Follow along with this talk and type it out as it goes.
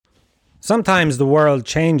Sometimes the world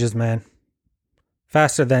changes, man,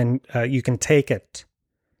 faster than you can take it.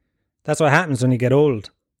 That's what happens when you get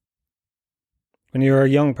old. When you're a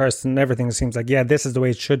young person, everything seems like, yeah, this is the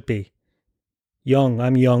way it should be.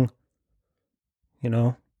 I'm young. You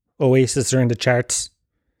know, Oasis are in the charts.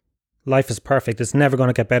 Life is perfect. It's never going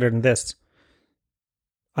to get better than this.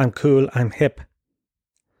 I'm cool. I'm hip.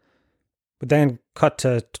 But then cut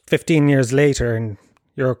to 15 years later and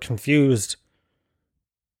you're confused.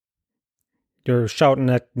 You're shouting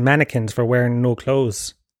at mannequins for wearing no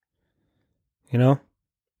clothes. You know?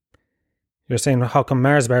 You're saying, how come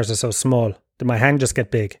Mars bars are so small? Did my hand just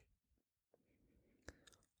get big?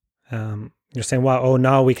 You're saying, wow, oh,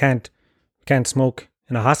 no, we can't smoke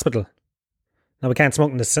in a hospital. No, we can't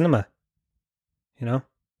smoke in the cinema. You know?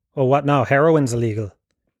 Oh, what now? Heroin's illegal.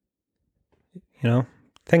 You know?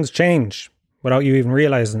 Things change without you even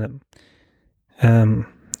realizing it.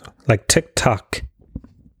 Like TikTok.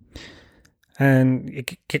 And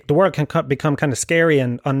the world can become kind of scary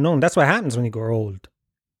and unknown. That's what happens when you grow old.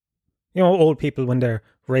 You know, old people, when they're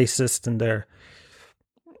racist and they're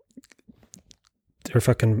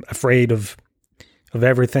fucking afraid of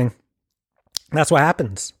everything. That's what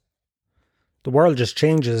happens. The world just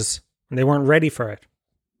changes and they weren't ready for it.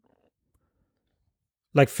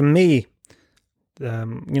 Like for me,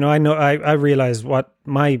 I realize what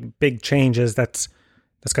my big change is that's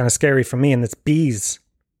kind of scary for me, and it's bees.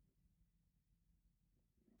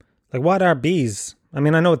 Like, what are bees? I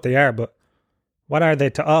mean, I know what they are, but what are they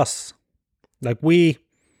to us? Like when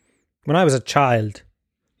I was a child,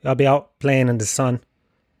 I'd be out playing in the sun,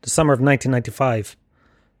 the summer of 1995.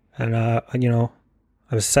 And, I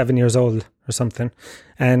was 7 years old or something.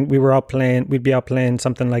 And we'd be out playing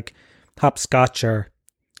something like hopscotch or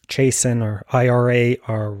chasing or IRA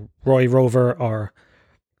or Roy Rover or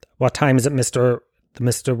what time is it,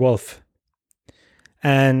 Mr. Wolf?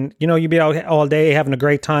 And, you'd be out all day having a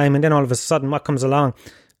great time. And then all of a sudden, what comes along?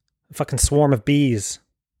 A fucking swarm of bees.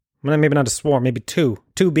 Well, maybe not a swarm, maybe two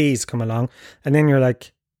bees come along. And then you're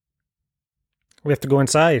like, we have to go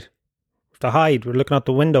inside. We have to hide. We're looking out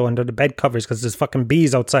the window under the bed covers because there's fucking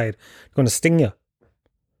bees outside. They're going to sting you.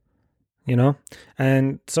 You know?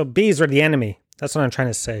 And so bees were the enemy. That's what I'm trying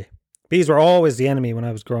to say. Bees were always the enemy when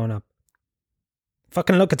I was growing up.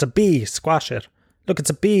 Fucking look, it's a bee. Squash it. Look,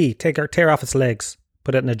 it's a bee. Tear off its legs.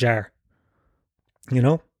 Put it in a jar. You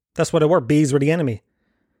know? That's what it were. Bees were the enemy.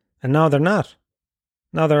 And now they're not.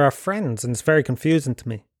 Now they're our friends, and it's very confusing to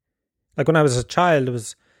me. Like when I was a child, it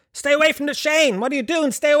was, stay away from the Shane. What are you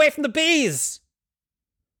doing? Stay away from the bees.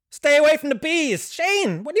 Stay away from the bees.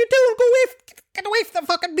 Shane, what are you doing? Get away from the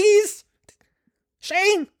fucking bees.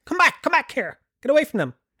 Shane, come back here. Get away from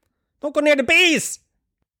them. Don't go near the bees.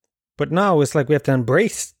 But now it's like we have to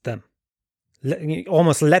embrace them.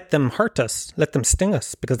 Almost let them hurt us. Let them sting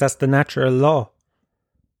us, because that's the natural law.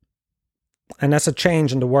 And that's a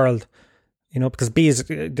change in the world. Because bees,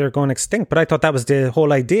 they're going extinct. But I thought that was the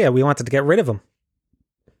whole idea. We wanted to get rid of them.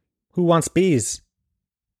 Who wants bees?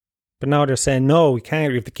 But now they're saying, no, we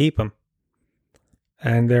can't. We have to keep them.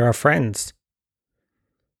 And they're our friends.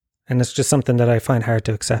 And it's just something that I find hard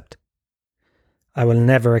to accept. I will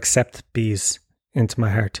never accept bees into my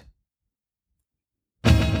heart.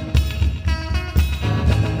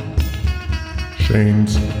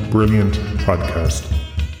 Shane's Brilliant Podcast.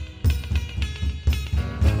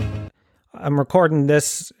 I'm recording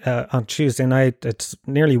this on Tuesday night. It's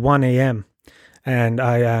nearly 1 a.m. And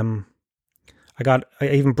I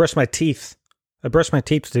even brushed my teeth. I brushed my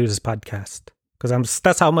teeth to do this podcast. Because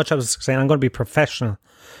that's how much I was saying I'm going to be professional.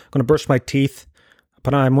 I'm going to brush my teeth.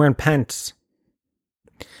 But I'm wearing pants.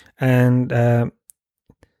 And, I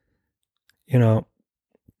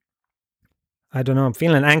don't know. I'm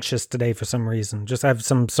feeling anxious today for some reason. Just have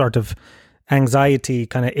some sort of anxiety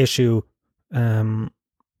kind of issue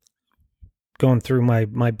going through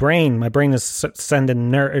my brain. My brain is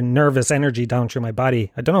sending nervous energy down through my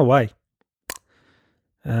body. I don't know why.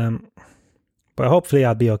 But hopefully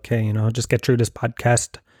I'll be okay, just get through this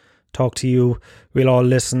podcast, talk to you. We'll all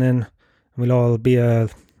listen in. We'll all be we'll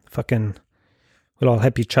all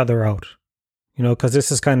help each other out, because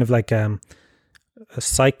this is kind of like a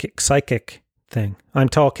psychic thing. I'm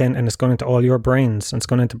talking and it's going into all your brains, and it's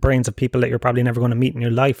going into brains of people that you're probably never going to meet in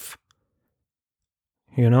your life,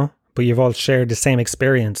 but you've all shared the same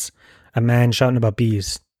experience. A man shouting about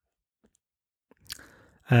bees.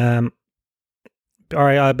 All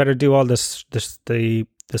right, I better do all the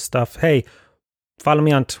stuff. Hey, follow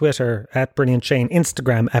me on Twitter @BrilliantShane,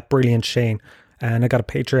 Instagram @BrilliantShane, and I got a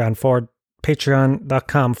Patreon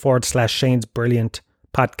patreon.com/Shane's Brilliant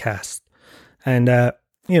Podcast. And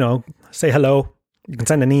say hello. You can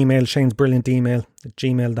send an email, Shane's Brilliant Email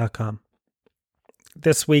 @gmail.com.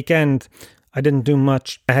 this weekend, I didn't do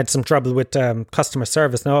much. I had some trouble with customer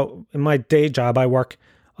service. Now, in my day job, I work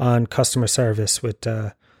on customer service with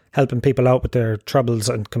helping people out with their troubles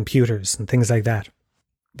on computers and things like that.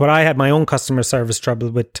 But I had my own customer service trouble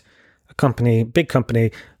with a company, big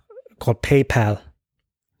company called PayPal.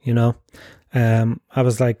 You know, I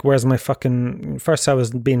was like, "Where's my fucking?" First, I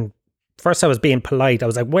was being polite. I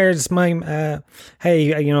was like, "Where's my?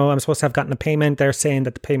 Hey, you know, I'm supposed to have gotten a payment. They're saying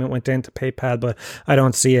that the payment went into PayPal, but I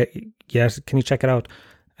don't see it yet. Can you check it out?"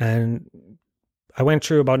 And I went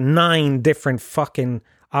through about 9 different fucking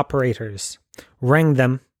operators, rang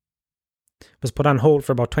them, was put on hold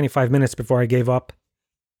for about 25 minutes before I gave up.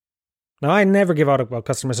 Now, I never give out about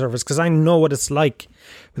customer service because I know what it's like.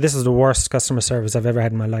 But this is the worst customer service I've ever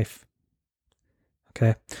had in my life.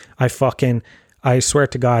 Okay? I swear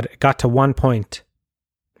to God, it got to one point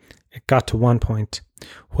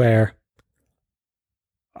where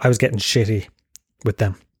I was getting shitty with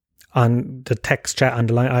them. On the text chat on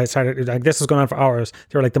the line, I started, like, this was going on for hours.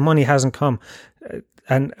 They were like, the money hasn't come.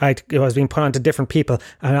 And I was being put on to different people.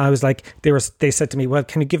 And I was like, they said to me, well,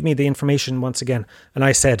 can you give me the information once again? And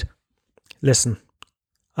I said, listen,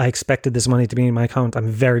 I expected this money to be in my account. I'm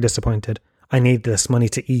very disappointed. I need this money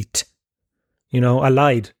to eat. You know, I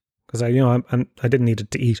lied because I didn't need it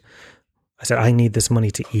to eat. I said, I need this money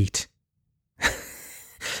to eat.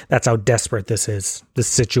 That's how desperate this is, this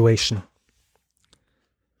situation.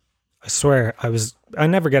 I swear, I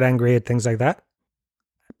never get angry at things like that.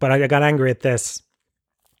 But I got angry at this.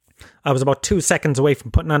 I was about 2 seconds away from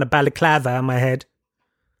putting on a balaclava on my head,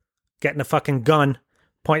 getting a fucking gun,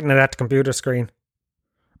 pointing it at the computer screen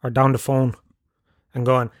or down the phone and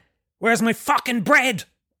going, where's my fucking bread?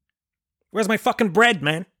 Where's my fucking bread,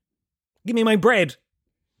 man? Give me my bread.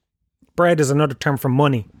 Bread is another term for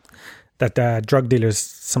money that drug dealers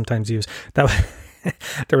sometimes use. There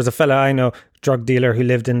was a fella I know, drug dealer, who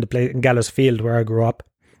lived in in Gallows Field where I grew up,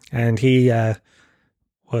 and he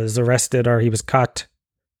was arrested, or he was caught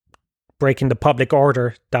breaking the public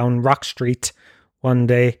order down Rock Street one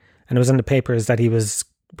day, and it was in the papers that he was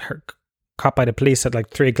caught by the police at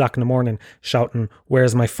like 3 o'clock in the morning shouting,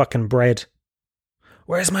 where's my fucking bread?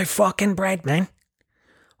 Where's my fucking bread, man?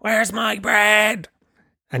 Where's my bread?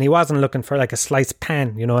 And he wasn't looking for like a sliced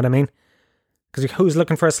pan, you know what I mean? Because who's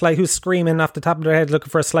looking for who's screaming off the top of their head looking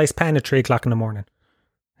for a sliced pan at 3 o'clock in the morning?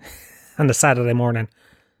 On the Saturday morning,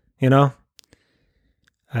 you know?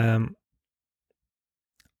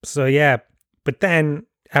 So yeah, but then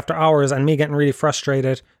after hours and me getting really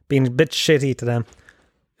frustrated, being a bit shitty to them,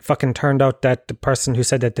 it fucking turned out that the person who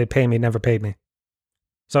said that they'd pay me never paid me.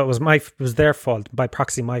 So it was their fault, by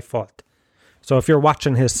proxy my fault. So if you're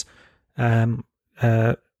watching his Amid,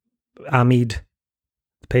 the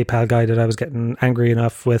PayPal guy that I was getting angry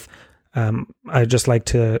enough with, I'd just like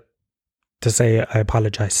to say I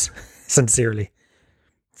apologize sincerely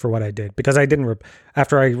for what I did, because I didn't.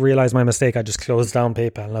 After I realized my mistake, I just closed down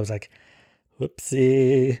PayPal, and I was like,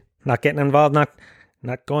 "Whoopsie! Not getting involved. Not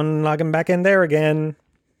logging back in there again.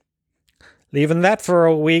 Leaving that for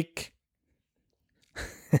a week."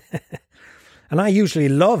 And I usually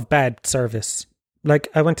love bad service. Like,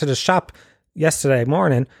 I went to the shop yesterday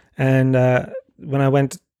morning, and when I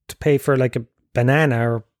went to pay for like a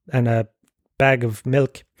banana and a bag of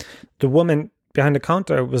milk, the woman behind the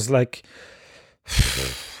counter was like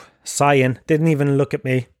sighing, didn't even look at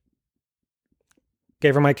me.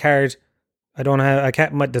 Gave her my card.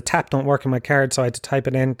 The tap don't work in my card, so I had to type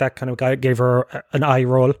it in. That kind of guy gave her an eye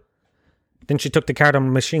roll. Then she took the card on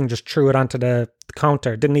the machine, just threw it onto the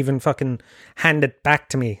counter. Didn't even fucking hand it back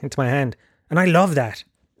to me, into my hand. And I love that.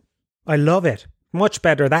 I love it. Much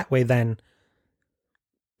better that way than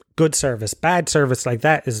good service. Bad service like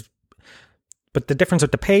that is... But the difference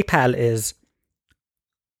with the PayPal is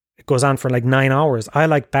it goes on for like 9 hours. I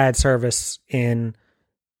like bad service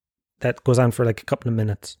that goes on for like a couple of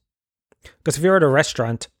minutes. Because if you're at a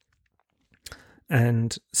restaurant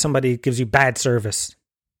and somebody gives you bad service,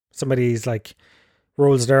 somebody's like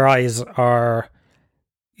rolls their eyes, or,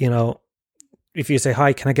 you know, if you say,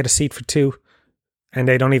 hi, can I get a seat for 2? And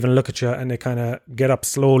they don't even look at you, and they kind of get up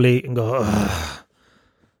slowly and go, ugh.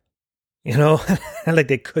 You know, like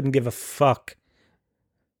they couldn't give a fuck.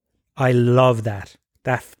 I love that.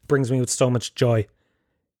 That brings me with so much joy.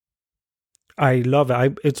 I love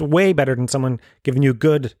it. It's way better than someone giving you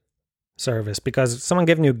good service, because someone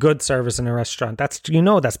giving you good service in a restaurant, that's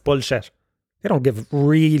bullshit. They don't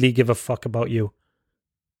really give a fuck about you.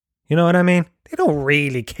 You know what I mean? They don't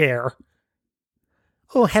really care.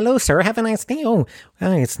 Oh, hello, sir. Have a nice day. Oh,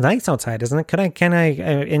 it's nice outside, isn't it? Can I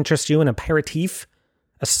interest you in an aperitif?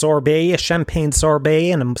 A sorbet, a champagne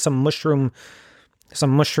sorbet, and some mushroom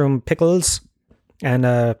pickles. And,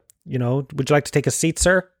 would you like to take a seat,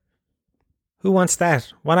 sir? Who wants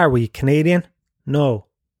that? What are we, Canadian? No,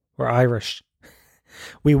 we're Irish.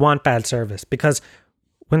 We want bad service, because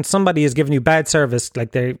when somebody is giving you bad service,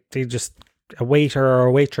 like they just, a waiter or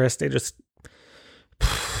a waitress, they're just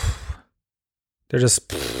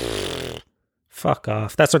fuck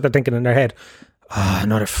off. That's what they're thinking in their head.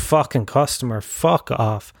 Another fucking customer, fuck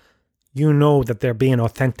off. You know that they're being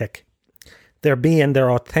authentic. They're being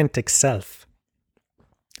their authentic self.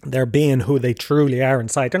 They're being who they truly are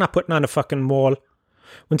inside. They're not putting on a fucking wall.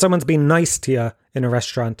 When someone's being nice to you in a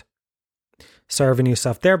restaurant, serving you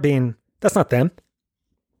stuff, that's not them.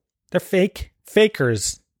 They're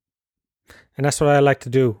fakers. And that's what I like to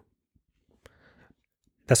do.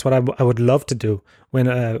 That's what I would love to do when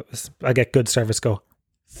I get good service. Go,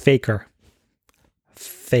 faker.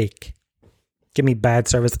 Fake. Give me bad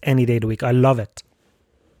service any day of the week. I love it.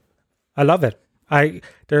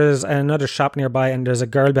 There's another shop nearby and there's a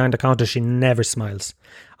girl behind the counter. She never smiles.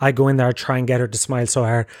 I go in there, try and get her to smile so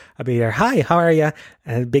hard. I'll be there, hi, how are you?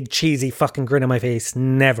 And a big cheesy fucking grin on my face.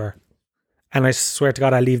 Never. And I swear to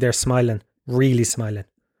God, I leave there smiling. Really smiling.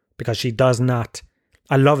 Because she does not.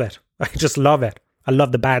 I love it. I just love it. I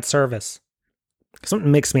love the bad service.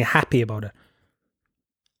 Something makes me happy about it.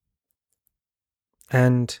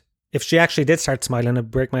 And if she actually did start smiling,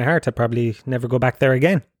 it'd break my heart. I'd probably never go back there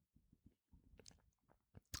again.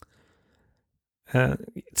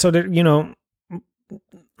 So there,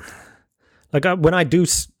 like when I do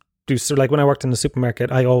so, like when I worked in the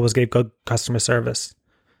supermarket, I always gave good customer service.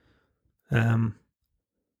 But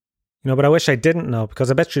I wish I didn't know,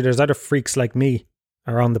 because I bet you there's other freaks like me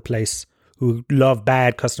around the place who love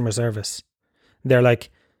bad customer service. They're like,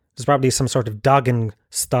 there's probably some sort of dogging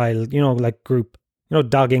style, like group.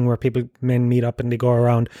 Dogging, where men meet up and they go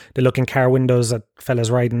around, they look in car windows at fellas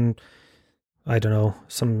riding, I don't know,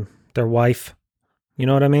 their wife. You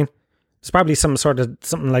know what I mean? It's probably some sort of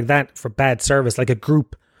something like that for bad service, like a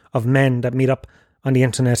group of men that meet up on the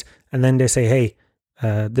internet and then they say, hey,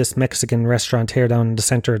 this Mexican restaurant here down in the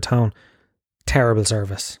center of town, terrible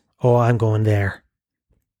service. Oh, I'm going there.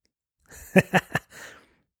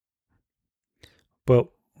 But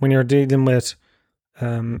when you're dealing with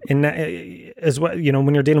when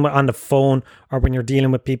you're dealing with on the phone or when you're dealing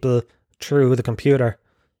with people through the computer,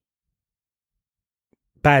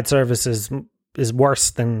 bad service is worse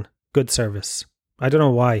than good service. I don't know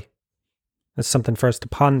why. It's something for us to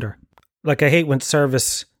ponder. Like, I hate when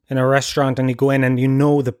service in a restaurant and you go in and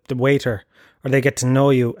the waiter, or they get to know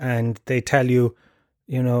you and they tell you,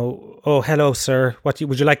 oh, hello, sir. Would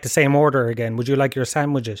you like the same order again? Would you like your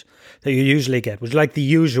sandwiches that you usually get? Would you like the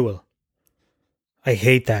usual? I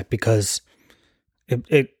hate that, because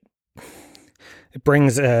it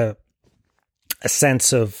brings a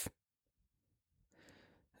sense of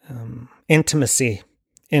intimacy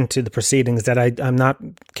into the proceedings that I'm not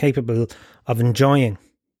capable of enjoying.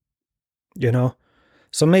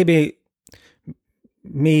 So maybe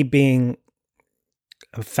me being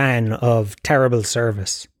a fan of terrible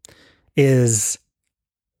service is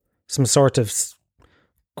some sort of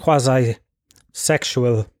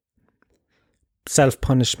quasi-sexual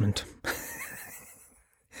self-punishment.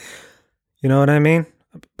 You know what I mean?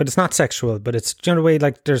 But it's not sexual, but it's, the way,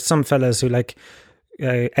 like, there's some fellas who like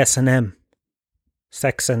S&M,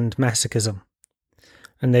 sex and masochism,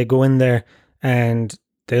 and they go in there and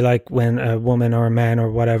they like when a woman or a man or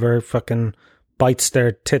whatever fucking bites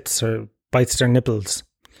their tits or bites their nipples,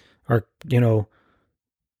 or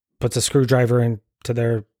puts a screwdriver into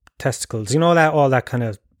their testicles, all that kind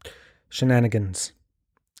of shenanigans.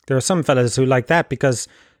 There are some fellas who like that because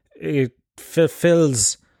it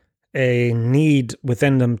fulfills a need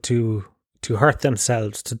within them to hurt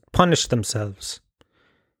themselves, to punish themselves.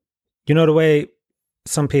 The way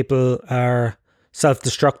some people are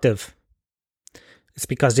self-destructive, it's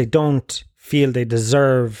because they don't feel they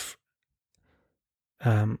deserve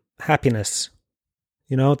happiness.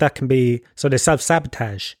 That can be, so they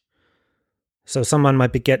self-sabotage. So someone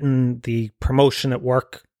might be getting the promotion at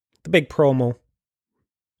work, the big promo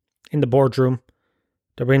in the boardroom.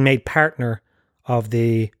 They're being made partner of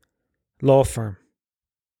the law firm,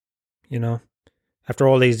 after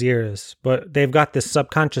all these years. But they've got this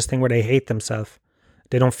subconscious thing where they hate themselves.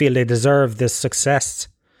 They don't feel they deserve this success.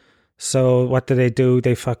 So what do?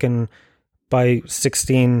 They fucking buy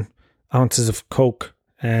 16 ounces of Coke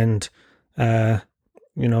and, they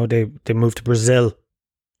move to Brazil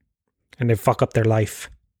and they fuck up their life.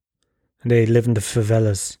 And they live in the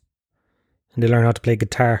favelas and they learn how to play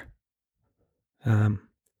guitar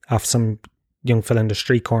off some young fella in the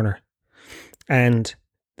street corner. And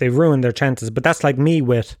they ruin their chances. But that's like me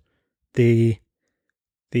with the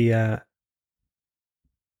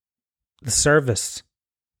the service.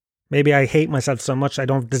 Maybe I hate myself so much I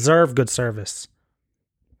don't deserve good service.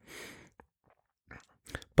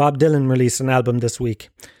 Bob Dylan released an album this week.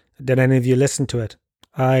 Did any of you listen to it?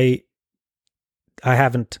 I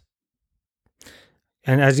haven't.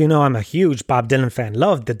 And as you know, I'm a huge Bob Dylan fan.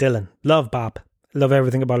 Love the Dylan. Love Bob. Love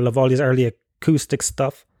everything about it. Love all his early acoustic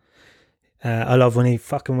stuff. I love when he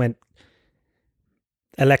fucking went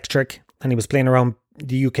electric and he was playing around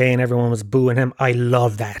the UK and everyone was booing him. I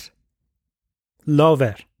love that. Love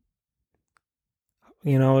it.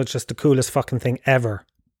 You know, it's just the coolest fucking thing ever.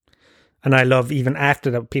 And I love even after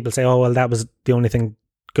that, people say, oh, well, that was the only thing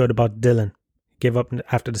good about Dylan. Give up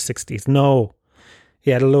after the 60s. No. He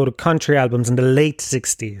had a load of country albums in the late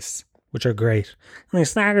 60s, which are great. And he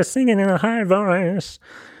started singing in a high voice.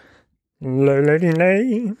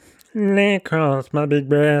 Lay across my big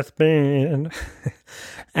brass bed.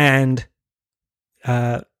 And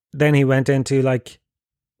then he went into like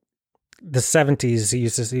the 70s. He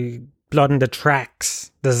used to see Blood in the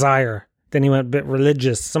Tracks, Desire. Then he went a bit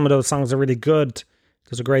religious. Some of those songs are really good.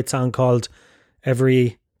 There's a great song called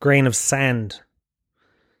Every Grain of Sand.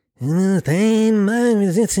 In the time of my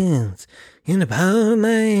resistance, in the power of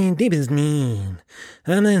my deepest need,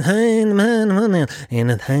 I'm behind my woman, in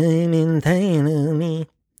the time of me.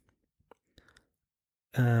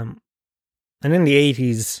 And in the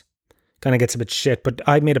 80s, kind of gets a bit shit, but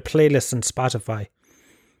I made a playlist on Spotify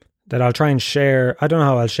that I'll try and share. I don't know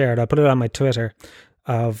how I'll share it. I'll put it on my Twitter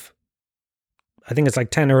of, I think it's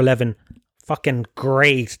like 10 or 11 fucking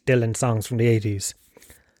great Dylan songs from the 80s.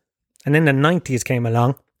 And then the 90s came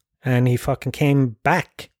along and he fucking came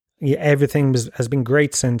back. Everything has been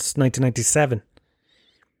great since 1997.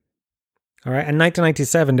 All right. And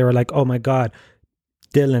 1997, they were like, oh my God,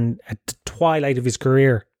 Dylan at the twilight of his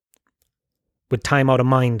career with Time Out of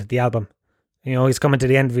Mind, the album. You know, he's coming to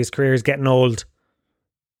the end of his career. He's getting old.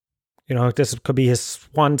 You know, this could be his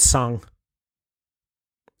swan song.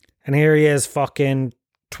 And here he is fucking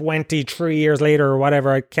 23 years later or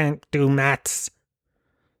whatever. I can't do maths.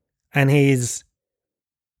 And he's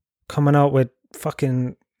coming out with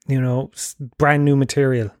fucking, you know, brand new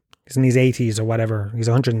material. He's in his 80s or whatever. He's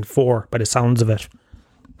 104 by the sounds of it.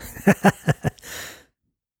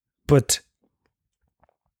 But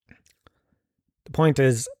the point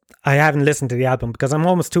is, I haven't listened to the album because I'm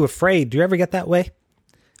almost too afraid. Do you ever get that way? Do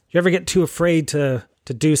you ever get too afraid to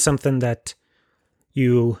do something that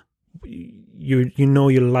you know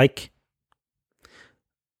you like?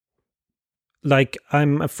 Like,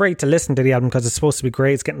 I'm afraid to listen to the album because it's supposed to be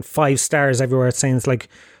great. It's getting 5 stars everywhere. It's saying it's like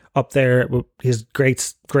up there with his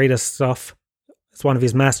greatest stuff. It's one of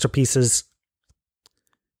his masterpieces.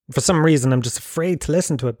 For some reason, I'm just afraid to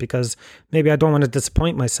listen to it because maybe I don't want to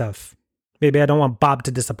disappoint myself. Maybe I don't want Bob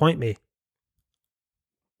to disappoint me.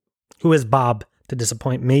 Who is Bob to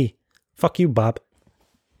disappoint me? Fuck you, Bob.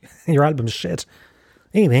 Your album's shit.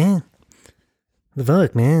 Hey, man. The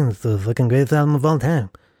fuck, man. It's the fucking greatest album of all time.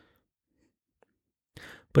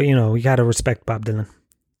 But, you know, you gotta respect Bob Dylan.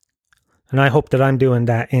 And I hope that I'm doing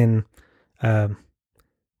that in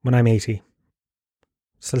when I'm 80.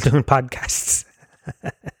 Still doing podcasts.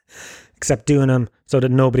 Except doing them so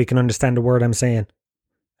that nobody can understand a word I'm saying.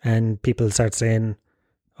 And people start saying,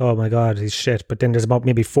 oh my God, he's shit. But then there's about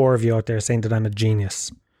maybe 4 of you out there saying that I'm a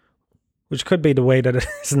genius. Which could be the way that it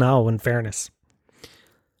is now, in fairness.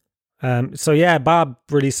 So yeah, Bob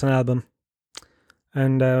released an album.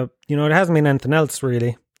 And, you know, there hasn't been anything else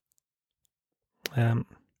really.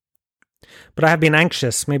 But I have been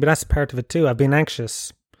anxious. Maybe that's part of it too. I've been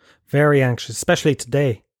anxious. Very anxious. Especially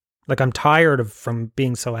today. Like, I'm tired from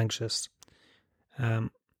being so anxious. There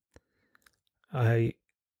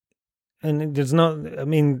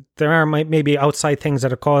are maybe outside things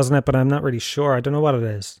that are causing it, but I'm not really sure. I don't know what it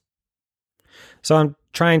is. So I'm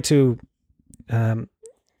trying to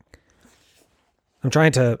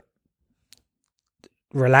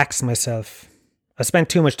relax myself. I spent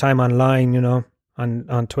too much time online, you know,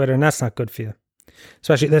 on Twitter, and that's not good for you.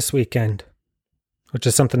 Especially this weekend, which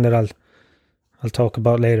is something that I'll talk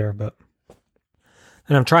about later,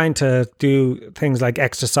 and I'm trying to do things like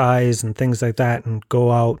exercise and things like that and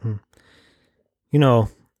go out and, you know,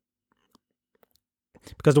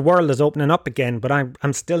 because the world is opening up again, but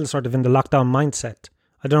I'm still sort of in the lockdown mindset.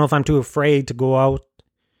 I don't know if I'm too afraid to go out,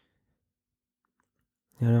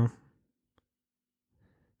 you know.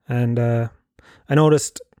 And I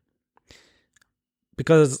noticed,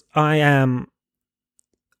 because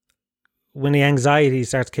when the anxiety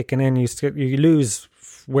starts kicking in, you lose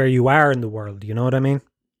where you are in the world, you know what I mean?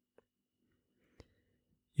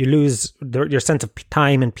 You lose your sense of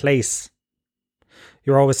time and place.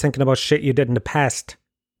 You're always thinking about shit you did in the past,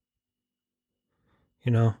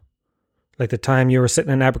 you know? Like the time you were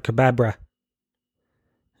sitting in Abracadabra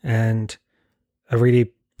and a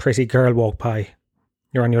really pretty girl walked by.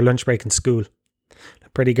 You're on your lunch break in school. A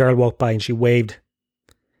pretty girl walked by and she waved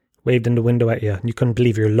in the window at you, and you couldn't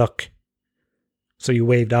believe your luck. So you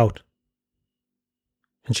waved out.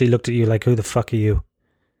 And she looked at you like, who the fuck are you?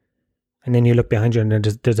 And then you look behind you and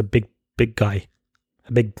there's a big guy,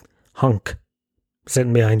 a big hunk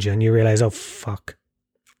sitting behind you, and you realize, oh fuck.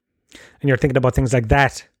 And you're thinking about things like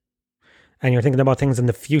that. And you're thinking about things in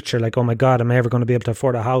the future, like, oh my God, am I ever going to be able to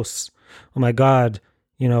afford a house? Oh my God,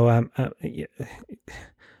 am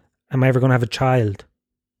I ever going to have a child?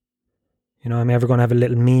 Am I ever going to have a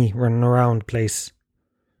little me running around the place?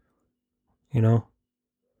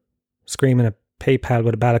 Screaming at PayPal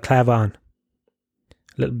with a balaclava on.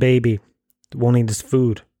 A little baby that won't eat his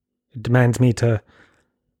food. It demands me to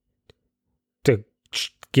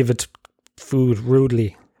give it food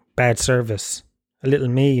rudely. Bad service. A little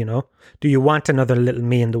me, Do you want another little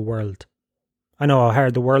me in the world? I know how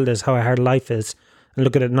hard the world is, how hard life is. And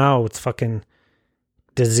look at it now. It's fucking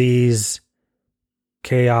disease,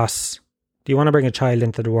 chaos. Do you want to bring a child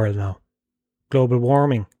into the world now? Global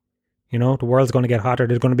warming. The world's going to get hotter.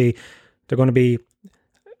 They're going to be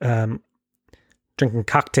drinking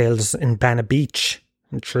cocktails in Banna Beach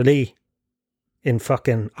in Tralee in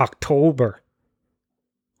fucking October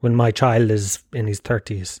when my child is in his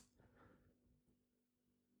 30s.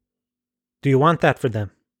 Do you want that for them?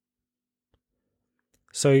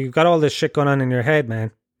 So you've got all this shit going on in your head, man.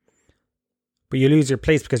 But you lose your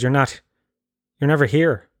place because you're never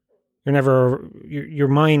here. Your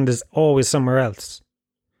mind is always somewhere else.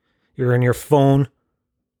 You're in your phone,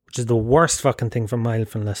 which is the worst fucking thing for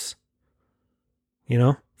mindfulness.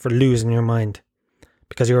 For losing your mind.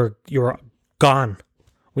 Because you're gone.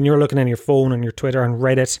 When you're looking at your phone and your Twitter and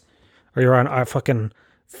Reddit, or you're on our fucking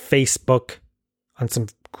Facebook on some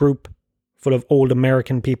group full of old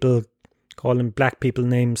American people calling black people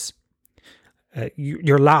names,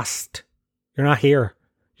 you're lost. You're not here.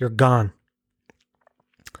 You're gone.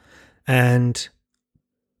 And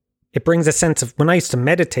it brings a sense of, when I used to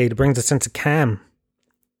meditate, it brings a sense of calm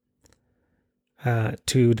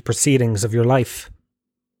to the proceedings of your life.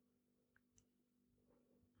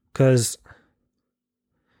 Because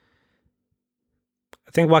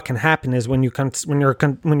I think what can happen is when you're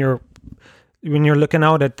looking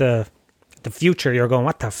out at the future, you're going,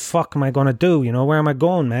 what the fuck am I going to do? Where am I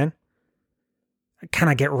going, man? Can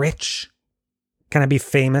I get rich? Can I be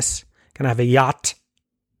famous? Can I have a yacht?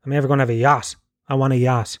 Am I ever going to have a yacht? I want a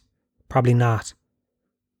yacht. Probably not.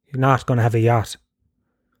 You're not going to have a yacht.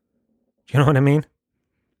 You know what I mean?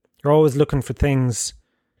 You're always looking for things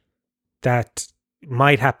that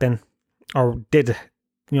might happen or did,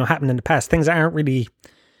 happen in the past. Things that aren't really...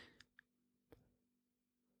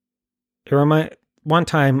 One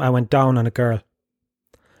time I went down on a girl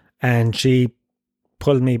and she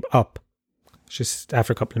pulled me up just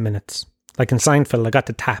after a couple of minutes. Like in Seinfeld, I got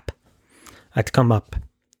the tap. I had to come up.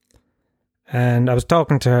 And I was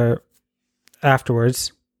talking to her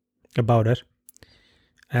afterwards about it.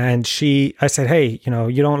 And I said, hey,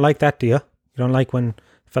 you don't like that, do you? You don't like when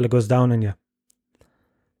a fella goes down on you?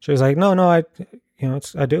 She was like, no, I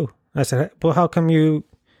do. I said, but how come you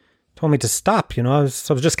told me to stop? I was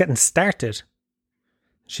just getting started.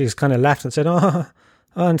 She kind of laughed and said, oh,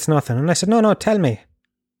 it's nothing. And I said, no, tell me.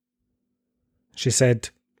 She said,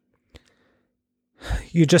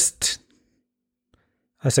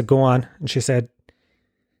 I said, go on. And she said,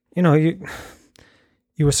 you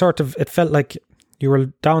were sort of, it felt like you were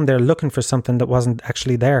down there looking for something that wasn't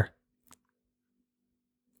actually there.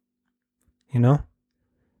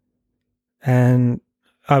 And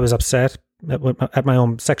I was upset at my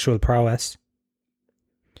own sexual prowess.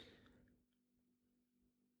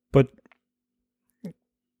 But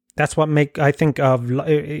that's what I think of,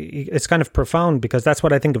 it's kind of profound because that's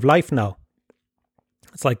what I think of life now.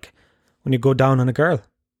 It's like when you go down on a girl.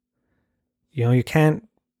 You can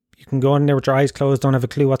go in there with your eyes closed, don't have a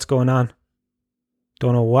clue what's going on.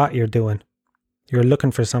 Don't know what you're doing. You're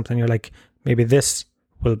looking for something. You're like, maybe this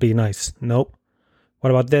will be nice. Nope. What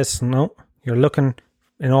about this? Nope. You're looking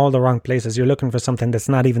in all the wrong places. You're looking for something that's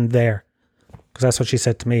not even there. Because that's what she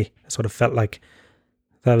said to me. That's what it felt like.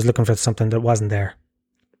 That I was looking for something that wasn't there.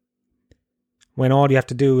 When all you have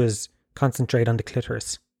to do is concentrate on the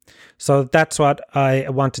clitoris. So that's what I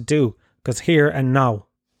want to do. Because here and now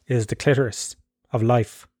is the clitoris of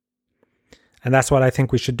life. And that's what I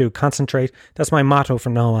think we should do. Concentrate. That's my motto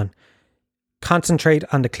from now on. Concentrate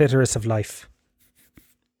on the clitoris of life.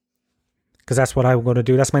 Because that's what I'm going to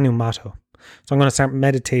do. That's my new motto. So I'm going to start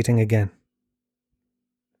meditating again.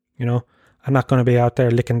 I'm not going to be out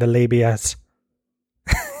there licking the labias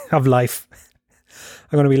of life.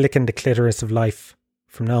 I'm going to be licking the clitoris of life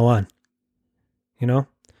from now on. You know?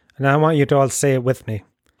 And I want you to all say it with me.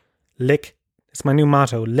 Lick, it's my new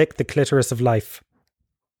motto, lick the clitoris of life.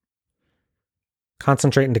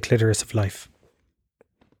 Concentrate on the clitoris of life.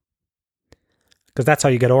 Because that's how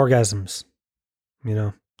you get orgasms. You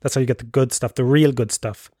know? That's how you get the good stuff, the real good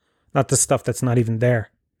stuff. Not the stuff that's not even there.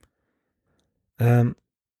 And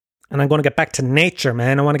I'm going to get back to nature,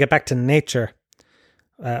 man. I want to get back to nature.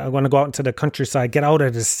 I want to go out into the countryside, get out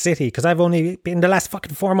of the city. Because I've only been, the last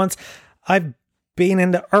fucking 4 months, I've been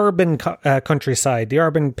in the urban countryside. The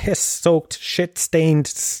urban piss-soaked,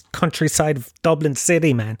 shit-stained countryside of Dublin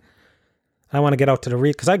City, man. I want to get out to the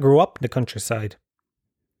real... Because I grew up in the countryside.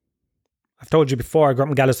 I've told you before, I grew up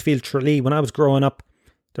in Gallusfield, Tralee. When I was growing up,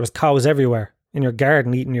 there was cows everywhere. In your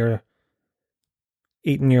garden, eating your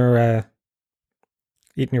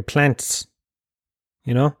plants,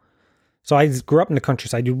 you know? So I grew up in the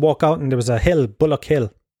countryside. You'd walk out and there was a hill, Bullock Hill,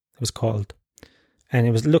 it was called. And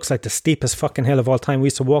it looks like the steepest fucking hill of all time. We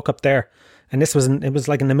used to walk up there. And it was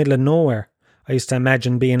like in the middle of nowhere. I used to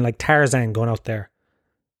imagine being like Tarzan going out there,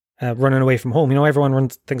 running away from home. You know, everyone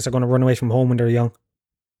thinks they're going to run away from home when they're young.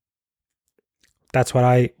 That's what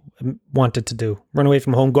I wanted to do. Run away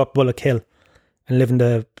from home, go up Bullock Hill and live in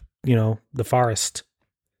the forest.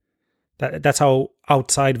 That's how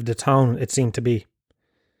outside of the town it seemed to be.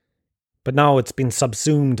 But now it's been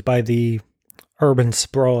subsumed by the urban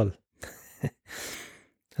sprawl.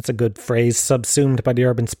 That's a good phrase, subsumed by the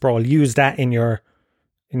urban sprawl. Use that in your,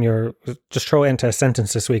 just throw it into a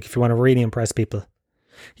sentence this week if you want to really impress people.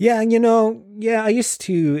 Yeah, I used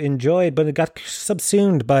to enjoy it, but it got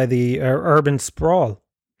subsumed by the urban sprawl.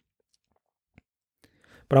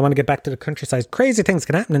 But I want to get back to the countryside. Crazy things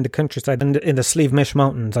can happen in the countryside. In the Slieve Mish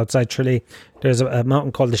Mountains outside Tralee, there's a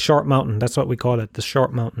mountain called the Short Mountain. That's what we call it, the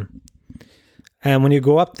Short Mountain. And when you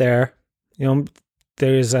go up there,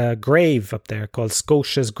 there's a grave up there called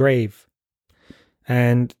Scotia's Grave.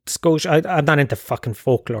 And Scotia, I'm not into fucking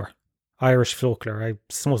folklore, Irish folklore.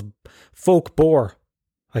 It's the most folk bore,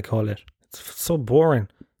 I call it. It's so boring.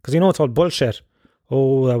 Because it's all bullshit.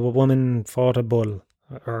 Oh, a woman fought a bull.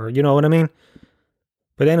 Or, you know what I mean?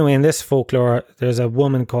 But anyway, in this folklore, there's a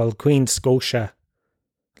woman called Queen Scotia.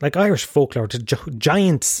 Like Irish folklore,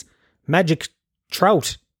 giants, magic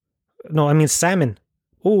trout. No, I mean salmon.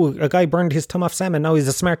 Oh, a guy burned his thumb off salmon. Now he's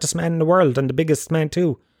the smartest man in the world and the biggest man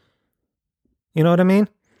too. You know what I mean?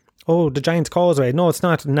 Oh, the Giant's Causeway. No, it's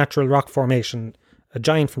not a natural rock formation. A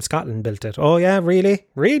giant from Scotland built it. Oh yeah, really?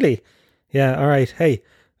 Really? Yeah, all right. Hey,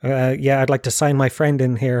 I'd like to sign my friend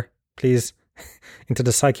in here, please, into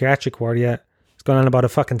the psychiatric ward. Yeah. It's going on about a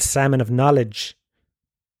fucking salmon of knowledge.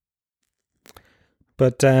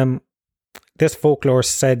 But this folklore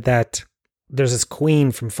said that there's this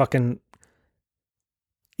queen from fucking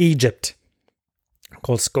Egypt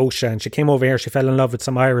called Scotia, and she came over here, she fell in love with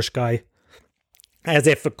some Irish guy. As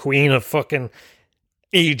if a queen of fucking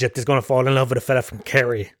Egypt is going to fall in love with a fella from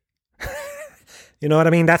Kerry. You know what I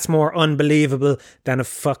mean? That's more unbelievable than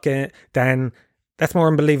that's more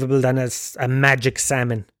unbelievable than a magic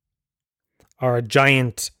salmon. Or a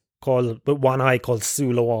giant with one eye called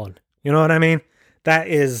Sulawan. You know what I mean? That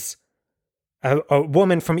is a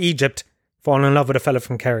woman from Egypt falling in love with a fella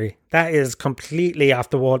from Kerry. That is completely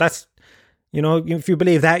off the wall. That's, if you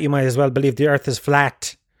believe that, you might as well believe the earth is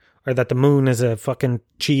flat. Or that the moon is a fucking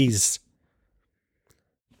cheese.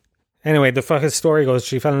 Anyway, the fucking story goes,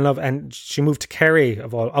 she fell in love and she moved to Kerry,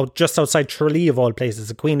 just outside Tralee of all places,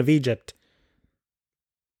 the Queen of Egypt.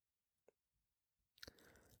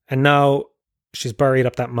 And now she's buried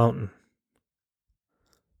up that mountain.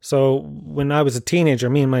 So when I was a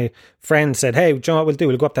teenager, me and my friend said, hey, do you know what we'll do?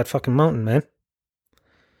 We'll go up that fucking mountain, man.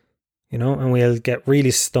 And we'll get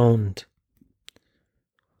really stoned.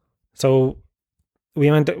 So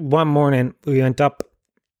one morning, we went up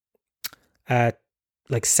at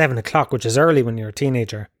like 7 o'clock, which is early when you're a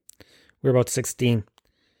teenager. We were about 16.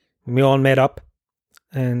 We all met up.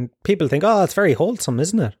 And people think, oh, it's very wholesome,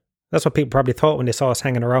 isn't it? That's what people probably thought when they saw us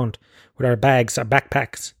hanging around with our bags, our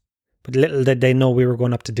backpacks. But little did they know we were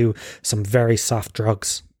going up to do some very soft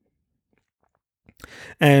drugs.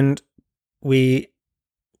 And we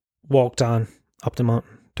walked on up the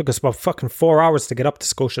mountain. Took us about fucking 4 hours to get up to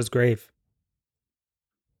Scotia's Grave.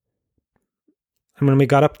 And when we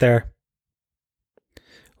got up there,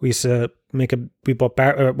 we used to we bought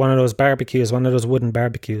one of those barbecues, one of those wooden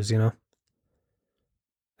barbecues, And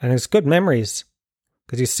it's good memories.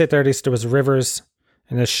 Because you sit there, there was rivers,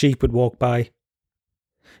 and a sheep would walk by.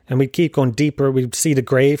 And we'd keep going deeper. We'd see the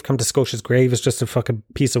grave, come to Scotia's Grave. It's just a fucking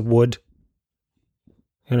piece of wood.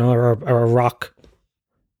 Or a rock.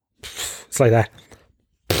 It's like that.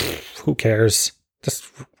 Who cares?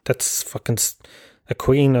 That's fucking a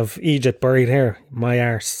queen of Egypt buried here. My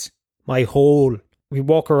arse. My hole. We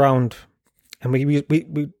walk around and we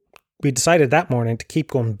decided that morning to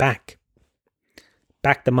keep going back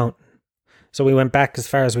the mountain. So we went back as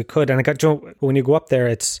far as we could, and when you go up there,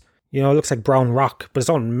 it's, it looks like brown rock, but it's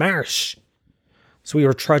all marsh. So we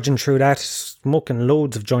were trudging through that, smoking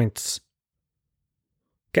loads of joints,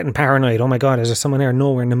 getting paranoid. Oh my God, is there someone there?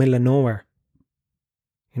 Nowhere, in the middle of nowhere.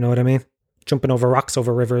 You know what I mean? Jumping over rocks,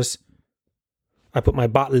 over rivers. I put my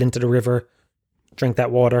bottle into the river, drank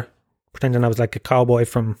that water, pretending I was like a cowboy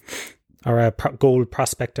or a gold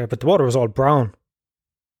prospector, but the water was all brown.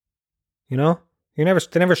 They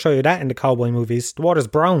never show you that in the cowboy movies. The water's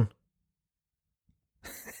brown.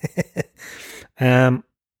 So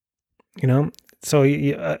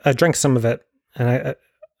I drank some of it, and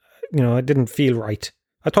I didn't feel right.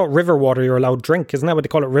 I thought river water you're allowed to drink. Isn't that what they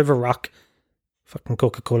call it? River rock. Fucking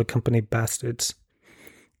Coca-Cola company bastards.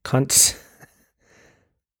 Cunts.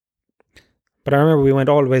 But I remember we went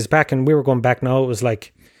all the ways back, and we were going back now. It was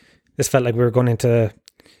like, this felt like we were going into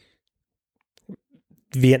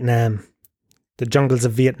Vietnam. The jungles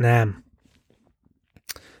of Vietnam.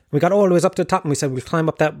 We got all the way up to the top, and we said, we'll climb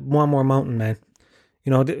up that one more mountain, man.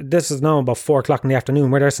 This is now about 4 o'clock in the afternoon.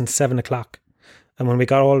 We're there since 7 o'clock. And when we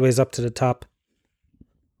got all the way up to the top, do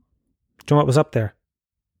you know what was up there?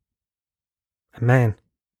 A man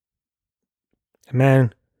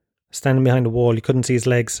standing behind a wall. You couldn't see his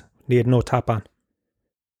legs. He had no top on.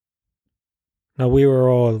 Now, we were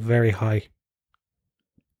all very high.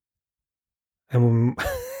 And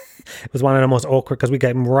it was one of the most awkward, because we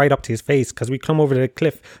got him right up to his face, because we come over the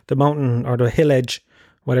cliff, the mountain, or the hill edge,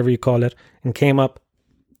 whatever you call it, and came up,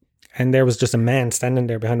 and there was just a man standing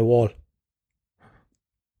there behind the wall.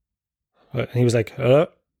 And he was like, hello?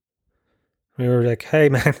 We were like, hey,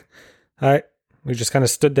 man. Hi. We just kind of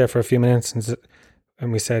stood there for a few minutes,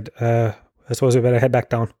 and we said, I suppose we better head back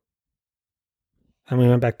down. And we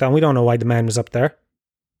went back down. We don't know why the man was up there,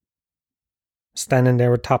 standing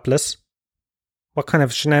there with topless. What kind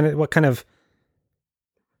of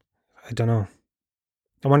I don't know.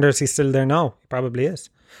 I wonder if he's still there now. He probably is.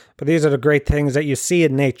 But these are the great things that you see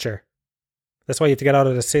in nature. That's why you have to get out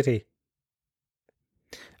of the city.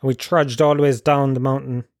 And we trudged all the ways down the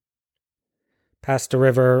mountain, past the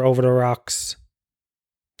river, over the rocks,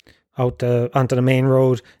 onto the main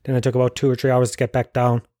road. Then it took about 2 or 3 hours to get back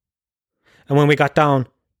down. And when we got down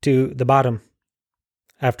to the bottom,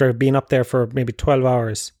 after being up there for maybe 12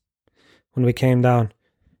 hours, when we came down,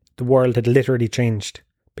 the world had literally changed,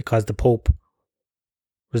 because the Pope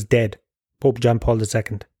was dead. Pope John Paul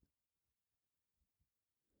II.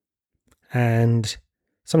 And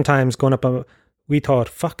sometimes going up, we thought,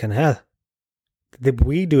 fucking hell, did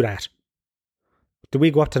we do that? Did we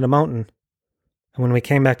go up to the mountain? And when we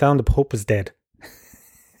came back down, the Pope was dead.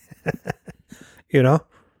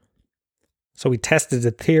 So we tested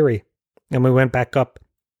the theory, and we went back up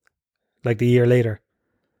like a year later.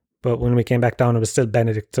 But when we came back down, it was still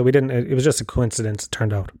Benedict. So it was just a coincidence, it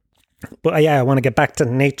turned out. But I want to get back to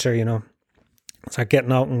nature, Start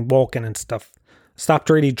getting out and walking and stuff.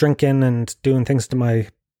 Stopped really drinking and doing things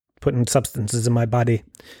putting substances in my body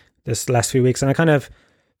this last few weeks. And I kind of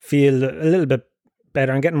feel a little bit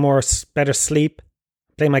better. I'm getting better sleep.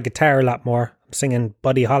 Play my guitar a lot more. I'm singing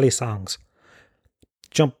Buddy Holly songs.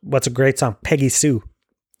 What's a great song? Peggy Sue.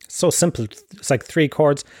 So simple. It's like 3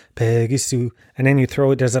 chords. Peggy Sue. And then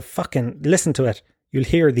listen to it. You'll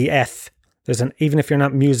hear the F. Even if you're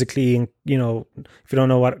not musically, if you don't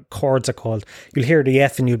know what chords are called, you'll hear the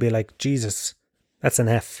F and you'll be like, Jesus, that's an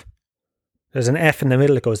F. There's an F in the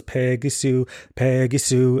middle that goes Peggy Sue,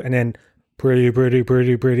 and then pretty, pretty,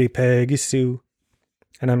 pretty, pretty Peggy Sue.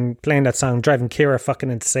 And I'm playing that song, driving Kira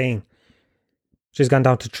fucking insane. She's gone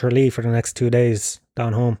down to Tralee for the next 2 days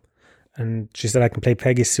down home. And she said I can play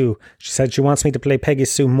Peggy Sue. She said she wants me to play Peggy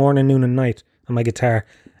Sue morning, noon and night on my guitar,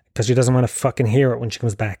 because she doesn't want to fucking hear it when she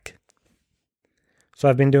comes back. So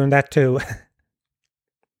I've been doing that too.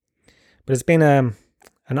 But it's been an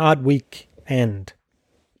odd weekend,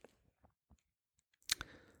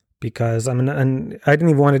 because I didn't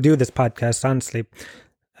even want to do this podcast, honestly,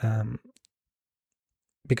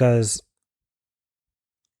 because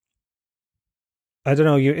I don't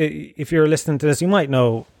know, if you're listening to this, you might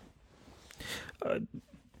know,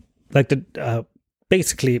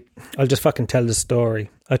 basically, I'll just fucking tell the story.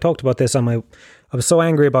 I talked about this I was so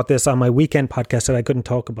angry about this on my weekend podcast that I couldn't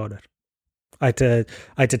talk about it. I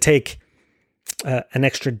had to take an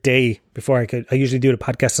extra day before I could. I usually do the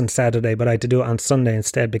podcast on Saturday, but I had to do it on Sunday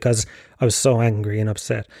instead, because I was so angry and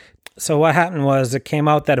upset. So what happened was, it came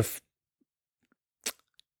out that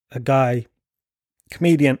a guy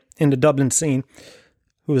comedian in the Dublin scene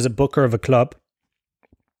who was a booker of a club.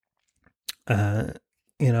 And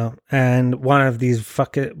one of these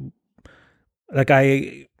fucking,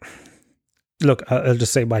 I'll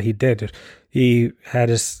just say what he did. He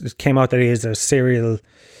it came out that he is a serial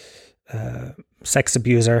sex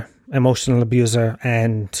abuser, emotional abuser,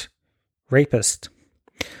 and rapist.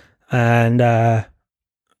 And,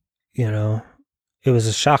 it was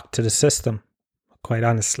a shock to the system, quite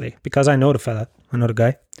honestly, because I know the fella, I know the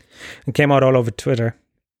guy. It came out all over Twitter.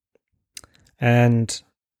 And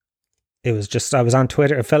it was just, I was on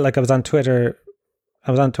Twitter. It felt like I was on Twitter.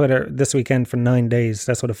 I was on Twitter this weekend for 9 days.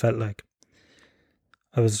 That's what it felt like.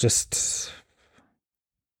 I was just,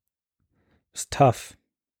 it was tough.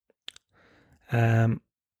 A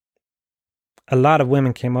lot of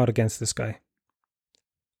women came out against this guy.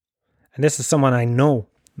 And this is someone I know,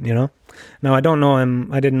 Now, I don't know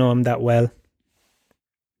him. I didn't know him that well.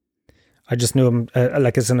 I just knew him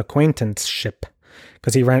like as an acquaintanceship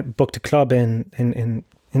because he booked a club in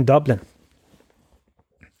Dublin.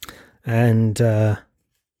 And so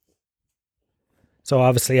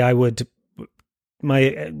obviously the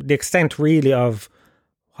extent really of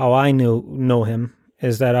how I know him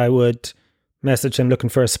is that I would message him looking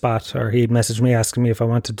for a spot, or he'd message me asking me if I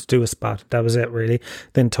wanted to do a spot. That was it, really.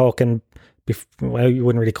 Then talking, well, you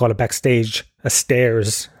wouldn't really call it backstage, a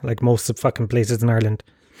stairs, like most of fucking places in Ireland.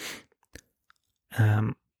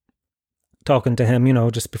 Talking to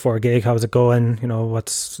him, just before a gig, how's it going?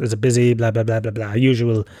 Is it busy? Blah, blah, blah, blah, blah.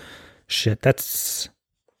 Usual shit. That's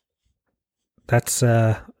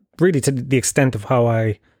really to the extent of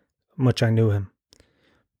how much I knew him.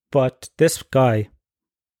 But this guy,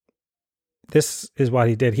 this is what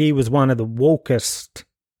he did. He was one of the wokest,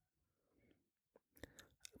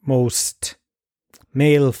 most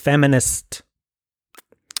male feminist,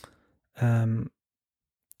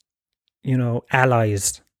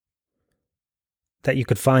 allies that you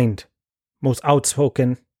could find, most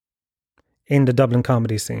outspoken in the Dublin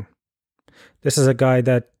comedy scene. This is a guy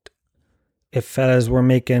that if fellas were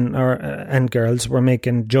making, and girls were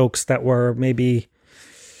making jokes that were maybe,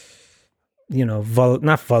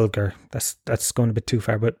 not vulgar, that's going a bit too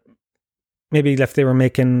far, but maybe if they were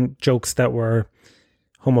making jokes that were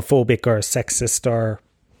homophobic or sexist or,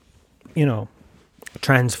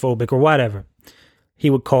 transphobic or whatever, he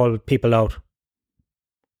would call people out.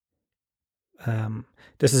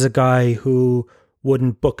 This is a guy who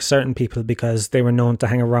wouldn't book certain people because they were known to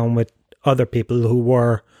hang around with other people who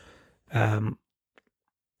were, let's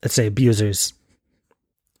say, abusers.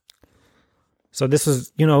 So this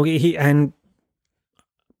was, and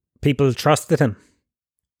people trusted him.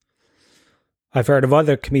 I've heard of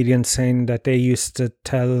other comedians saying that they used to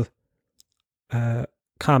tell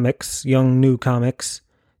comics, young new comics,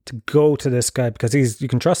 to go to this guy because you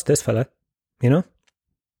can trust this fella,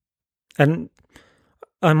 And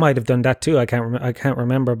I might have done that too. I can't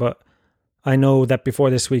remember, but I know that before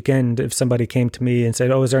this weekend, if somebody came to me and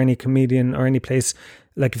said, "Oh, is there any comedian or any place,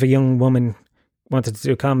 like if a young woman wanted to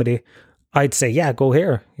do comedy," I'd say, "Yeah, go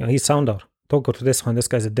here. He's sound out. Don't go to this one. This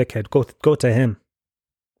guy's a dickhead. Go to him."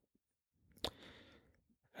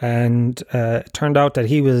 And it turned out that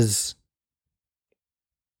he was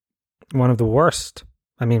one of the worst.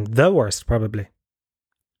 I mean, the worst, probably.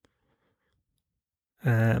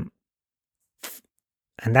 And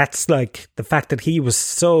that's like the fact that he was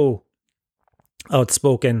so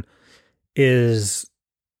outspoken and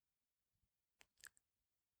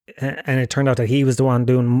it turned out that he was the one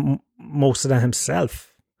doing most of that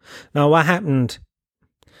himself. Now, what happened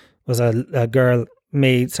was a girl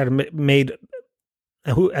made,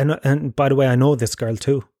 and by the way, I know this girl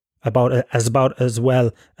too, about as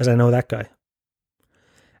well as I know that guy.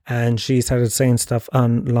 And she started saying stuff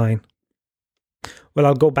online. Well,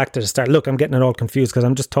 I'll go back to the start. Look, I'm getting it all confused because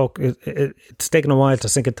I'm just talking. It's taken a while to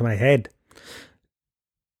sink into my head.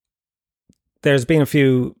 There's been a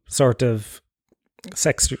few sort of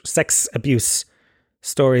sex abuse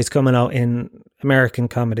stories coming out in American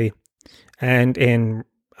comedy, and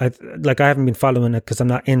I haven't been following it because I'm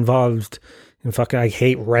not involved in fucking. I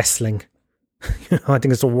hate wrestling. I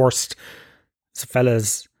think it's the worst. It's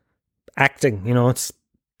fellas acting. It's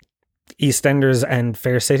EastEnders and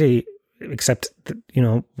Fair City, except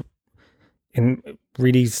in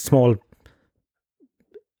really small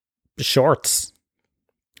shorts.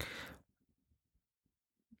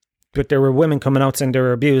 But there were women coming out saying they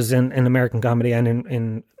were abused in American comedy and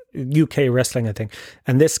in UK wrestling, I think.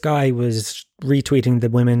 And this guy was retweeting the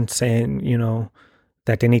women saying,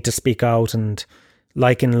 that they need to speak out and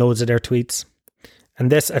liking loads of their tweets.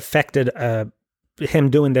 And this affected, him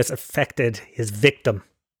doing this affected his victim.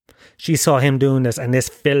 She saw him doing this and this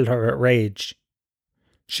filled her with rage.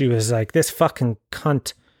 she was like, this fucking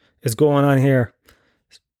cunt is going on here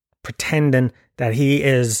pretending that he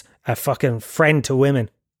is a fucking friend to women.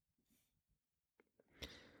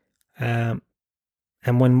 And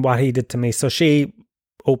when what he did to me, so she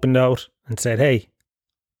opened out and said, hey,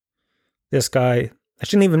 this guy, I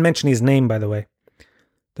shouldn't even mention his name, by the way.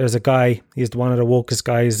 There's a guy, he's one of the wokest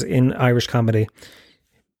guys in Irish comedy.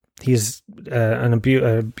 He's an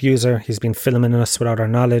abuser. He's been filming us without our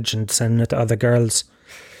knowledge and sending it to other girls.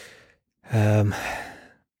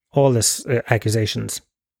 All this accusations.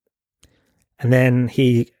 And then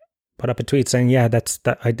he put up a tweet saying, yeah,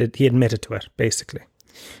 he admitted to it, basically.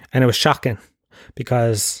 And it was shocking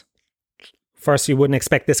because first you wouldn't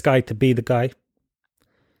expect this guy to be the guy.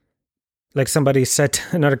 Like somebody said,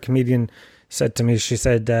 another comedian said to me, she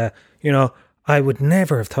said, I would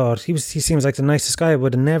never have thought, he seems like the nicest guy, I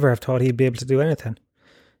would have never have thought he'd be able to do anything.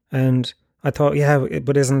 And I thought, yeah,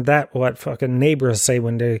 but isn't that what fucking neighbours say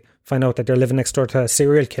when they find out that they're living next door to a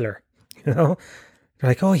serial killer? You know? They're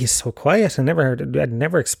like, oh, he's so quiet. I'd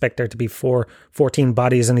never expect there to be 14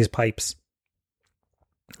 bodies in his pipes.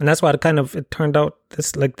 And that's why it turned out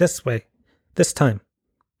this way, this time.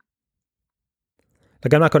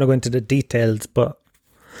 Like, I'm not going to go into the details, but,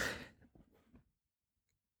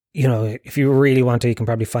 you know, if you really want to, you can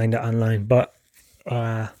probably find it online. But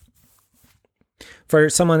for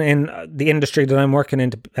someone in the industry that I'm working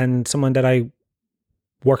in and someone that I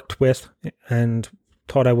worked with and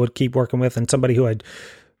thought I would keep working with and somebody who I'd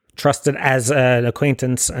trusted as an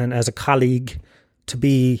acquaintance and as a colleague to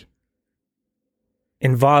be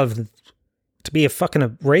involved, to be a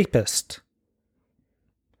rapist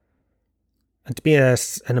and to be an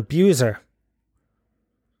abuser,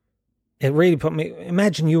 it really put me,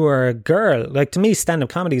 imagine you were a girl. Like, to me, stand-up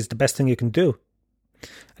comedy is the best thing you can do.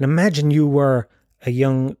 And imagine you were a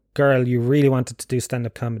young girl, you really wanted to do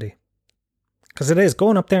stand-up comedy. Because it is,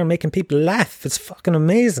 going up there and making people laugh, it's fucking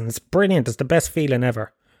amazing, it's brilliant, it's the best feeling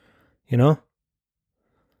ever, you know?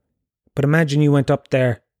 But imagine you went up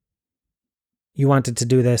there, you wanted to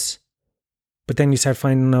do this, but then you start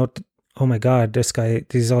finding out, oh my God, this guy,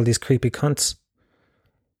 all these creepy cunts.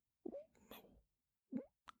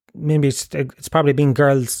 Maybe it's probably been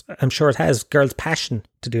girls, I'm sure it has, girls' passion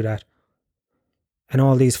to do that. And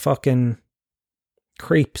all these fucking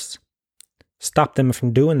creeps stop them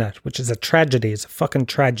from doing that, which is a tragedy. It's a fucking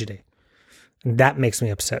tragedy. And that makes me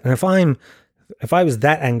upset. And if I was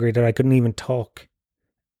that angry that I couldn't even talk,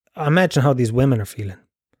 imagine how these women are feeling.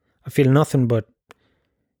 I feel nothing but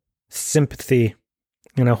sympathy.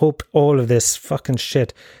 And I hope all of this fucking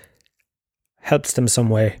shit helps them some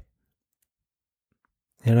way.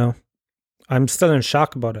 You know? I'm still in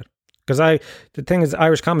shock about it. Because the thing is,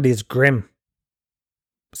 Irish comedy is grim.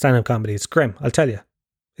 Stand-up comedy, it's grim. I'll tell you.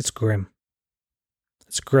 It's grim.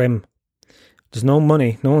 It's grim. There's no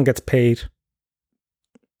money. No one gets paid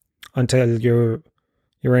until you're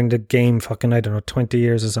in the game fucking, I don't know, 20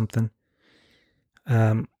 years or something.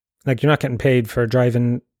 Like, you're not getting paid for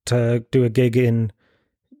driving to do a gig in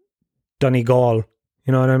Donegal.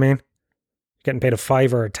 You know what I mean? You're getting paid a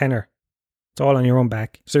 $5 or a $10. It's all on your own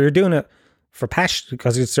back. So you're doing it for passion,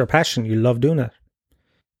 because it's your passion. You love doing it.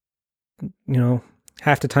 You know,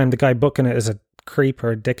 half the time the guy booking it is a creep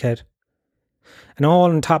or a dickhead. And all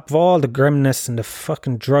on top of all the grimness and the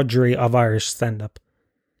fucking drudgery of Irish stand-up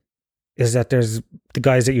is that there's the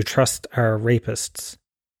guys that you trust are rapists.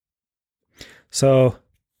 So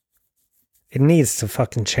it needs to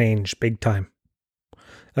fucking change big time.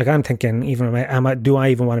 Like, I'm thinking, do I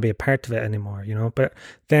even want to be a part of it anymore, you know? But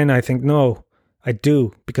then I think, no, I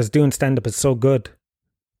do, because doing stand-up is so good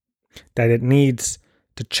that it needs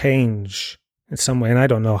to change in some way, and I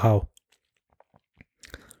don't know how.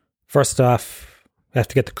 First off, we have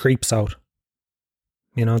to get the creeps out.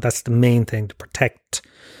 You know, that's the main thing, to protect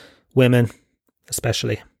women,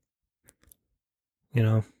 especially. You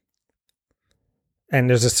know. And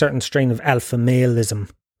there's a certain strain of alpha maleism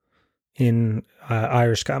in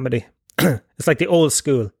Irish comedy. It's like the old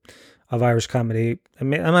school of Irish comedy.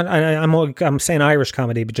 I'm saying Irish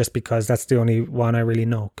comedy, but just because that's the only one I really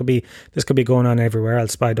know. This could be going on everywhere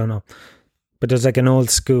else, but I don't know. But there's like an old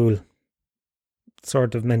school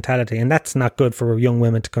sort of mentality, and that's not good for young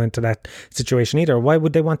women to go into that situation either. Why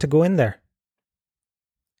would they want to go in there?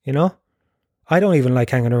 You know? I don't even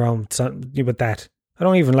like hanging around with that. I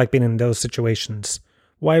don't even like being in those situations.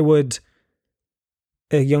 Why would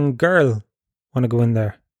a young girl want to go in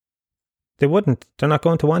there? They wouldn't. They're not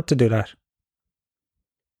going to want to do that.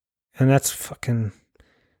 And that's fucking...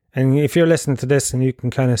 And if you're listening to this and you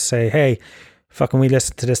can kind of say, hey, fucking we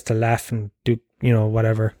listen to this to laugh and do, you know,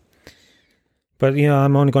 whatever. But, you know,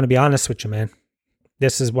 I'm only going to be honest with you, man.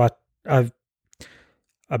 This is what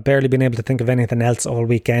I've barely been able to think of anything else all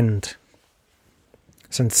weekend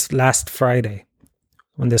since last Friday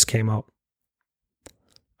when this came out.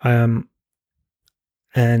 And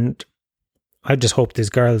I just hope these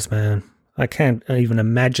girls, man, I can't even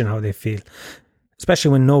imagine how they feel,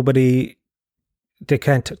 especially when they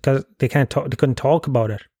couldn't talk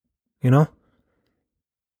about it, you know?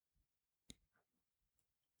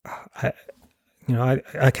 I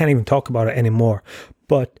can't even talk about it anymore.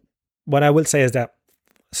 But what I will say is that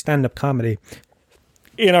stand-up comedy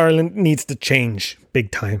in Ireland needs to change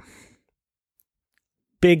big time.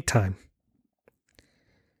 Big time.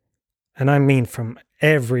 And I mean from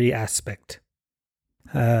every aspect.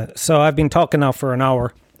 So I've been talking now for an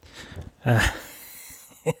hour.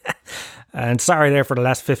 And sorry there for the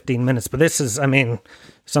last 15 minutes, but this is,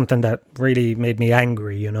 something that really made me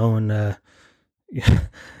angry, and,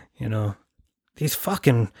 these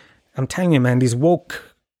fucking, I'm telling you, man, these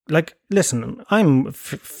woke, like, listen, I'm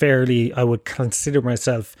I would consider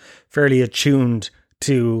myself fairly attuned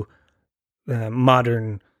to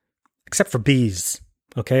modern, except for bees,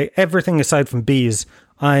 okay? Everything aside from bees,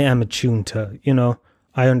 I am attuned to,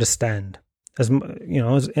 I understand, as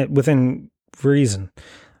within reason.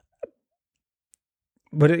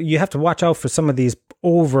 But you have to watch out for some of these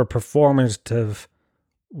over-performative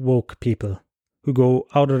woke people who go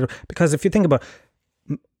out of because if you think about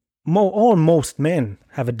most men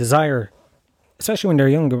have a desire, especially when they're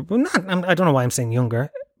younger. Well, I don't know why I'm saying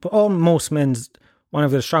younger, but most men's one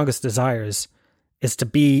of their strongest desires is to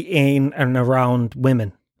be in and around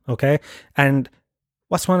women. Okay, and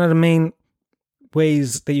what's one of the main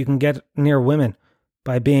ways that you can get near women?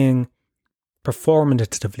 By being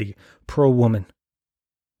performatively pro-woman.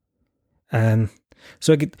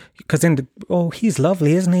 So because he's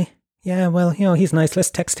lovely, isn't he? Yeah, well, he's nice. Let's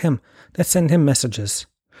text him. Let's send him messages.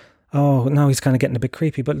 Oh, no, he's kind of getting a bit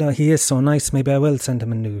creepy, but no, he is so nice. Maybe I will send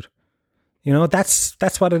him a nude.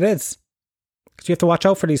 That's what it is. Because you have to watch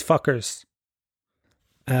out for these fuckers.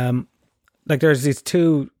 Like there's these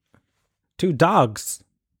two dogs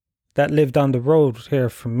that lived on the road here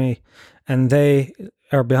from me, and they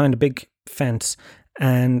are behind a big fence,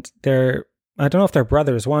 and I don't know if they're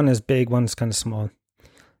brothers. One is big, one's kind of small,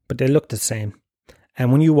 but they look the same.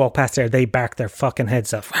 And when you walk past there, they bark their fucking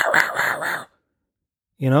heads off.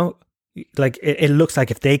 Like it looks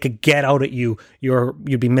like if they could get out at you,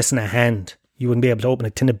 you'd be missing a hand. You wouldn't be able to open a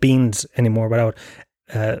tin of beans anymore without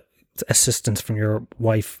assistance from your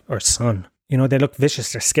wife or son. They look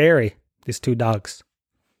vicious. They're scary, these two dogs.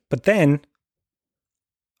 But then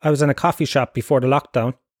I was in a coffee shop before the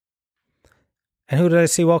lockdown, and who did I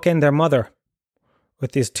see walk in? Their mother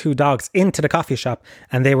with these two dogs into the coffee shop,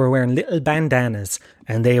 and they were wearing little bandanas,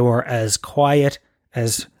 and they were as quiet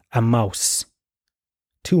as a mouse.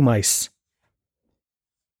 Two mice.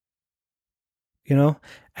 And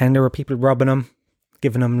there were people rubbing them,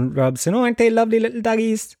 giving them rubs, and aren't they lovely little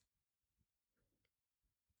doggies?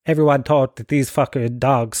 Everyone thought that these fucking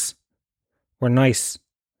dogs were nice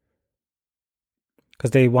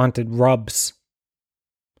because they wanted rubs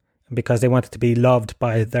and because they wanted to be loved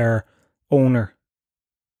by their owner.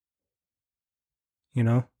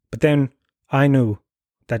 But then I knew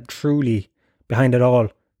that truly behind it all,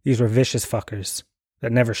 these were vicious fuckers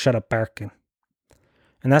that never shut up barking.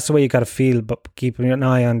 And that's the way you gotta feel, but keeping an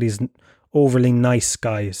eye on these overly nice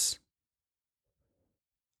guys.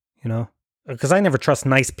 Because I never trust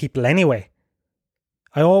nice people anyway.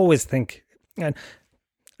 I always think, and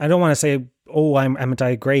I don't want to say, am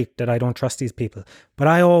I great that I don't trust these people, but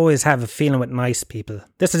I always have a feeling with nice people.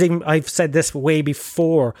 I've said this way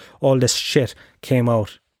before all this shit came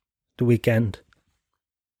out the weekend.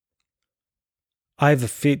 I have a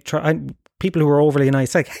people who are overly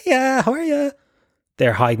nice, like, hey, how are you?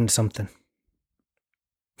 They're hiding something.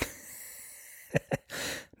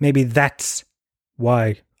 Maybe that's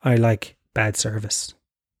why I like bad service.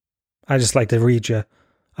 I just like to read you.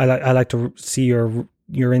 I like to see your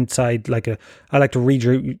inside I like to read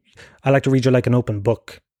you like an open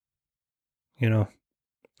book.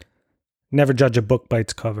 Never judge a book by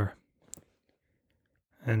its cover.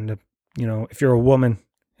 And if you're a woman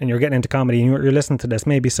and you're getting into comedy and you're listening to this,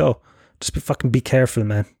 maybe so. Just be careful,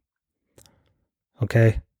 man.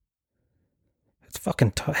 Okay? It's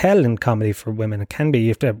fucking hell in comedy for women. It can be. You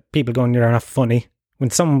have to have people going, you're not funny. When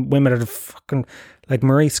some women are fucking, like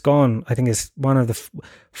Maurice Gaughan, I think is one of the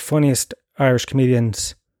funniest Irish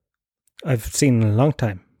comedians I've seen in a long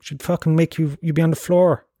time. She'd fucking make you be on the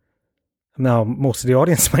floor. Now, most of the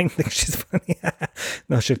audience might think she's funny.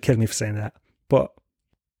 No, she'd kill me for saying that. But,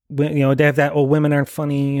 they have that, women aren't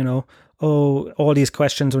funny, all these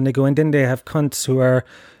questions when they go in. Then they have cunts who are,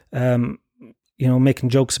 making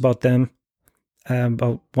jokes about them.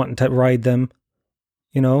 about wanting to ride them,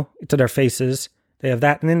 to their faces. They have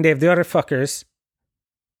that, and then they have the other fuckers.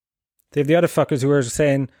 They have the other fuckers who are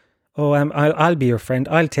saying, "Oh, I'll be your friend.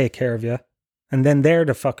 I'll take care of you," and then they're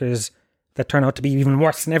the fuckers that turn out to be even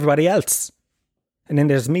worse than everybody else. And then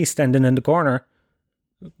there's me standing in the corner,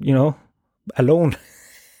 alone,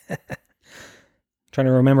 trying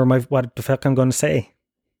to remember what the fuck I'm going to say.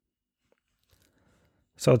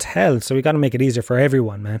 So it's hell. So we got to make it easier for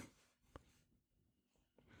everyone, man.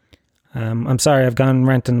 I'm sorry I've gone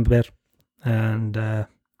ranting a bit, and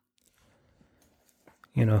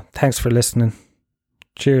thanks for listening.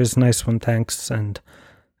 Cheers, nice one, thanks, and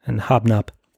hobnob.